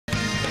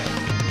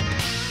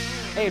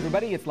Hey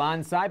everybody, it's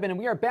Lon.TV, and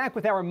we are back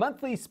with our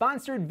monthly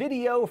sponsored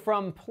video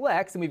from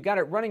Plex, and we've got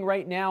it running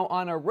right now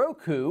on a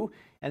Roku,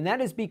 and that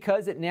is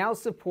because it now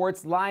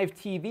supports live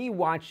TV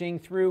watching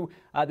through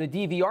the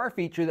DVR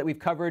feature that we've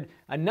covered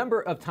a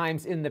number of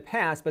times in the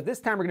past. But this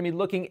time we're going to be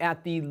looking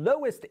at the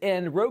lowest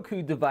end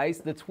Roku device,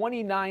 the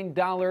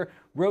 $29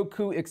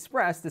 Roku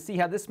Express, to see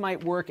how this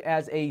might work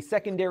as a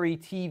secondary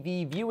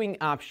TV viewing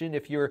option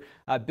if you're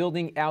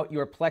building out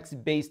your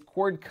Plex-based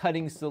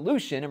cord-cutting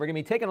solution. And we're going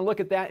to be taking a look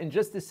at that in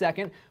just a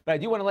second. But I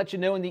do want to let you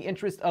know, in the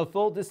interest of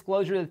full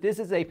disclosure, that this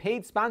is a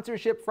paid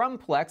sponsorship from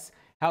Plex.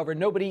 However,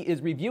 nobody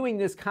is reviewing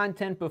this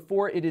content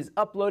before it is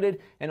uploaded,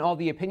 and all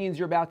the opinions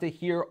you're about to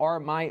hear are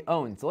my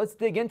own. So let's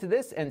dig into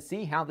this and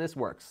see how this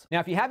works.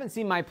 Now, if you haven't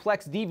seen my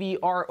Plex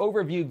DVR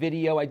overview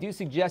video, I do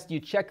suggest you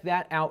check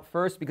that out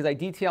first because I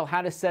detail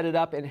how to set it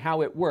up and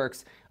how it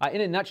works.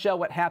 In a nutshell,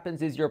 what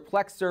happens is your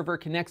Plex server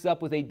connects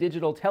up with a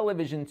digital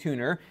television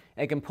tuner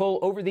and can pull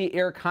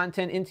over-the-air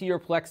content into your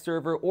Plex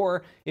server,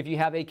 or if you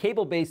have a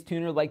cable-based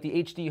tuner like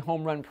the HD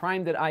Home Run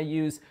Prime that I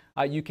use,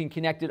 you can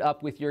connect it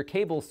up with your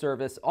cable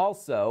service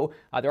also.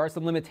 There are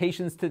some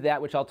limitations to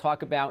that, which I'll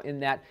talk about in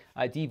that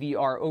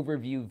DVR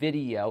overview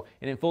video.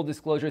 And in full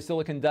disclosure,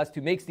 Silicon Dust,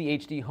 who makes the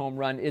HD Home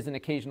Run, is an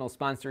occasional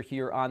sponsor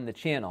here on the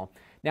channel.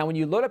 Now, when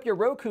you load up your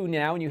Roku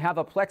now and you have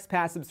a Plex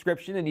Pass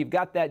subscription and you've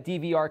got that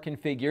DVR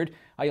configured,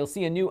 you'll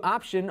see a new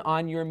option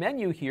on your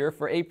menu here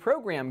for a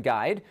program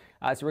guide.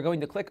 So we're going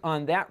to click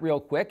on that real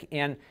quick,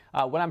 and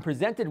what I'm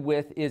presented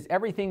with is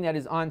everything that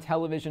is on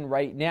television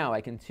right now.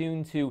 I can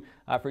tune to,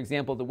 for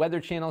example, the Weather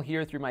Channel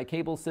here through my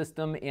cable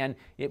system, and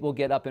it will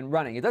get up and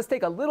running. It does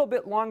take a little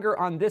bit longer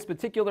on this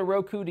particular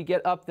Roku to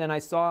get up than I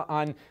saw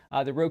on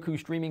the Roku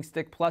Streaming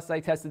Stick Plus I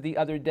tested the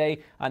other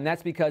day, and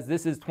that's because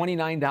this is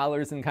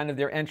 $29 and kind of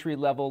their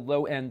entry-level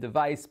low-end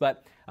device.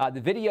 But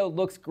the video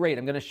looks great.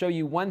 I'm going to show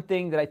you one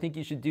thing that I think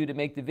you should do to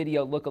make the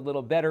video look a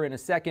little better in a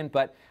second,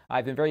 but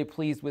I've been very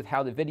pleased with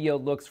how the video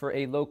looks for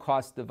a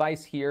low-cost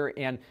device here,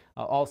 and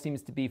all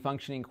seems to be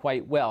functioning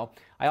quite well.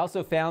 I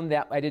also found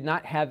that I did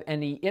not have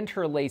any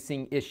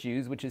interlacing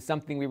issues, which is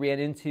something we ran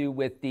into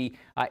with the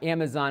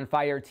Amazon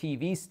Fire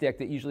TV stick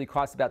that usually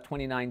costs about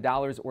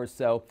 $29 or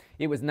so.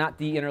 It was not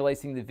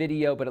de-interlacing the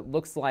video, but it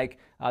looks like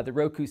the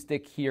Roku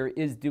stick here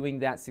is doing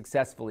that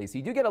successfully. So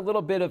you do get a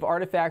little bit of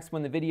artifacts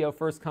when the video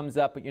first comes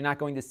up, but you're not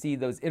going to see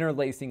those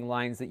interlacing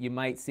lines that you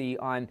might see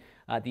on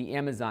the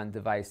Amazon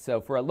device. So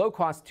for a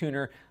low-cost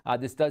tuner,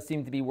 this does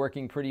seem to be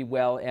working pretty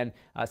well, and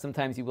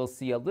sometimes you will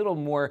see a little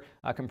more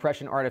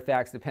compression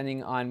artifacts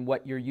depending on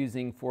what you're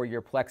using for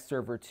your Plex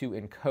server to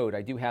encode.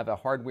 I do have a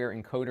hardware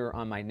encoder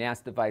on my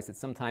NAS device that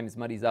sometimes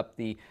muddies up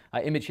the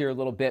image here a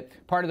little bit.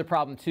 Part of the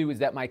problem too is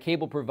that my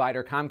cable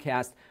provider,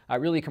 Comcast,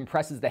 really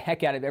compresses the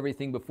heck out of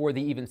everything before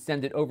they even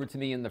send it over to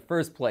me in the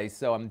first place.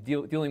 So I'm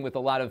dealing with a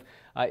lot of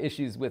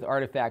issues with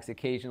artifacts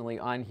occasionally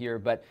on here,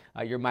 but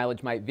your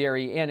mileage might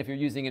vary, and if you're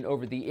using an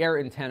over-the-air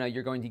antenna,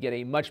 you're going to get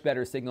a much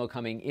better signal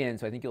coming in,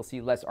 so I think you'll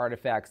see less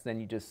artifacts than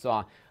you just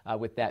saw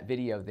with that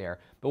video there.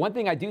 But one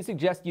thing I do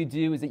suggest you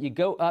do is that you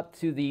go up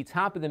to the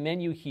top of the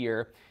menu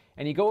here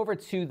and you go over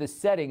to the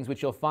settings,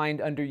 which you'll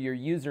find under your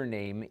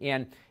username,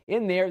 and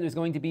in there's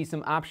going to be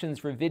some options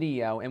for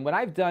video. And what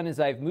I've done is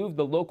I've moved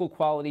the local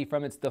quality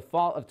from its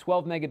default of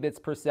 12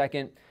 megabits per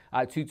second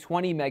to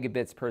 20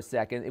 megabits per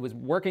second. It was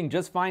working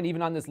just fine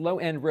even on this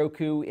low-end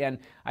Roku, and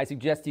I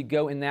suggest you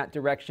go in that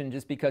direction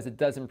just because it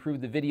does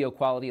improve the video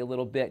quality a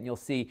little bit, and you'll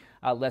see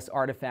less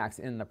artifacts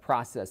in the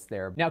process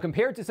there. Now,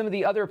 compared to some of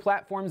the other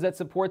platforms that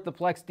support the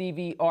Plex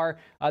DVR,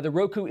 the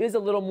Roku is a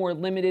little more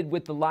limited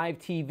with the live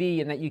TV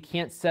in that you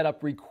can't set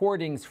up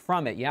recordings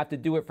from it. You have to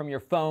do it from your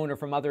phone or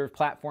from other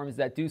platforms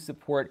that do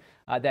support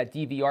that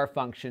DVR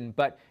function,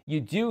 but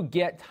you do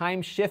get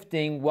time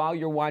shifting while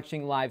you're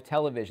watching live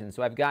television.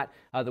 So I've got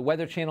the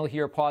Weather Channel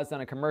here paused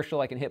on a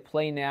commercial. I can hit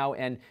play now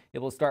and it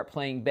will start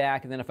playing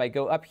back. And then if I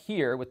go up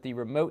here with the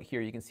remote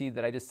here, you can see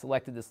that I just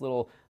selected this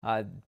little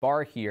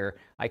bar here.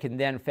 I can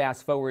then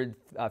fast forward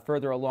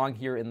further along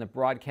here in the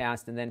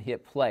broadcast and then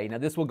hit play. Now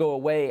this will go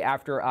away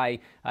after I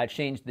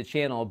change the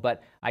channel,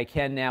 but I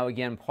can now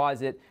again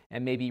pause it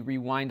and maybe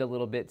rewind a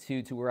little bit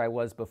to where I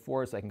was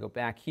before, so I can go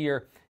back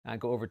here,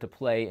 go over to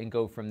play and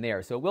go from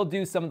there. So we'll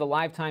do some of the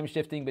live time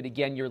shifting, but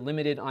again, you're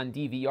limited on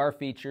DVR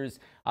features.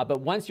 But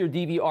once your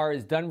DVR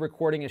is done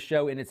recording a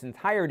show in its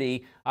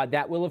entirety,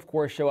 that will of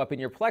course show up in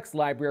your Plex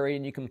library,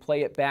 and you can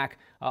play it back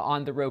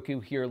on the Roku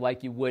here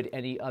like you would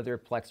any other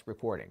Plex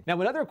recording. Now,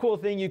 another cool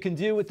thing you can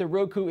do with the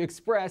Roku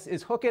Express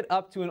is hook it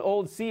up to an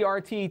old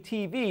CRT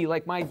TV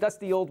like my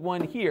dusty old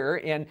one here,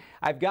 and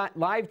I've got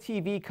live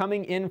TV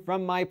coming in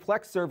from my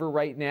Plex server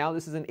right now.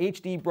 This is an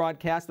HD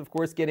broadcast, of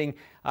course, getting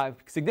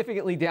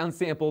significantly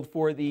downsampled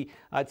for the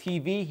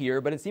TV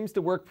here, but it seems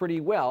to work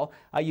pretty well.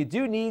 You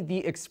do need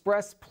the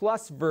Express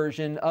Plus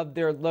version of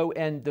their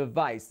low-end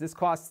device. This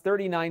costs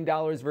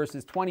 $39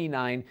 versus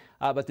 $29,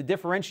 but the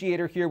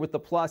differentiator here with the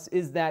Plus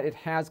is that it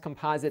has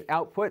composite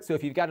output. So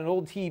if you've got an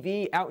old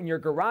TV out in your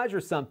garage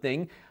or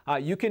something,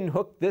 you can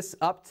hook this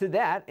up to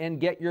that and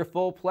get your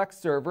full Plex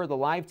server. The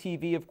live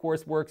TV, of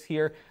course, works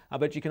here,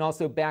 but you can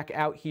also back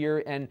out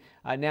here and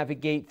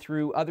navigate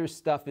through other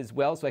stuff as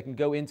well. So I can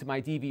go into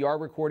my DVR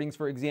recordings,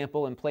 for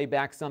example, and play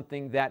back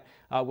something that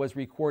was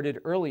recorded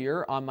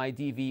earlier on my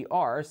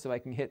DVR. So I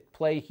can hit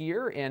play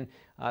here and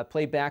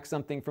play back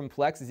something from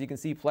Plex. As you can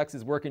see, Plex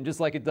is working just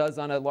like it does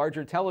on a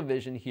larger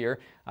television here.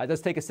 It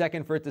does take a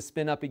second for it to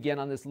spin up again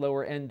on this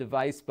lower end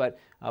device, but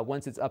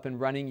once it's up and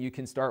running, you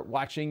can start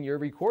watching your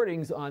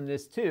recordings on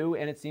this too,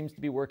 and it seems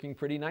to be working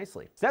pretty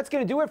nicely. So that's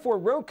going to do it for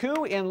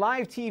Roku and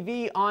live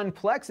TV on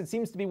Plex. It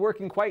seems to be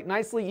working quite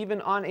nicely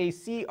even on a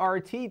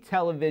CRT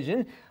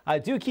television.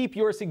 Do keep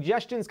your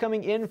suggestions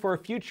coming in for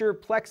future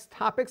Plex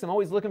topics. I'm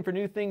always looking for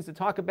new things to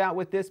talk about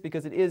with this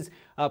because it is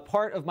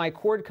part of my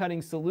cord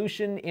cutting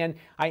solution, and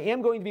I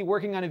am going to be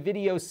working on a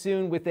video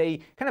soon with a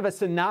kind of a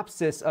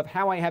synopsis of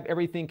how I have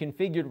everything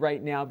configured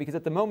right now, because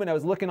at the moment I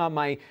was looking on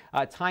my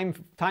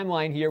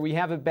timeline here. We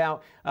have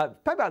about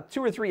probably about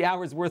 2 or 3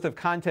 hours worth of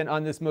content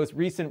on this most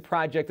recent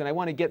project, and I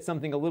want to get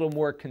something a little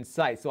more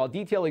concise. So I'll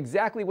detail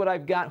exactly what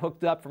I've got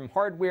hooked up from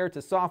hardware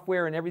to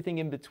software and everything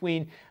in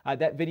between.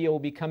 That video will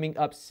be coming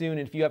up soon,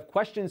 and if you have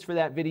questions for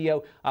that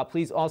video,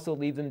 please also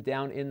leave them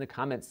down in the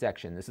comments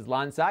section. This is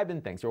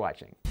Lon.TV. Thanks for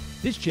watching.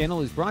 This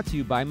channel is brought to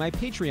you by my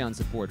Patreon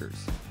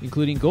supporters,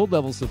 including gold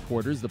level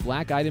supporters, the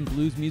Black Eyed and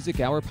Blues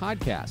Music Hour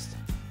podcast,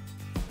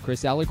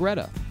 Chris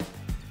Allegretta,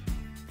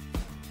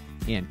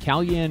 and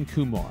Kalyan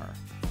Kumar.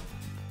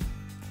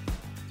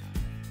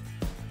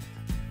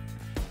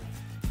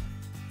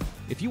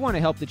 If you want to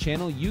help the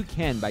channel, you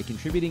can by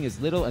contributing as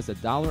little as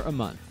 $1 a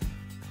month.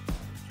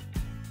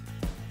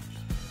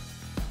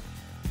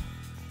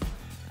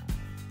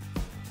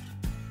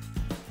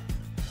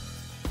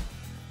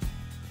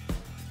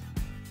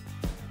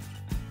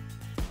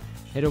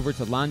 Head over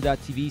to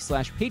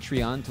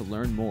Lon.TV/Patreon to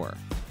learn more.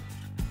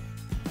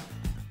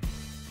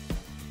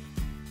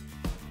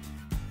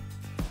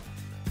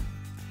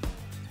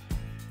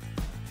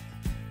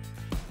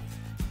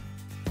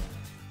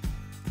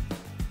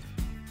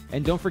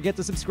 And don't forget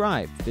to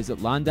subscribe.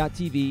 Visit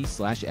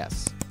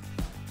Lon.TV/S.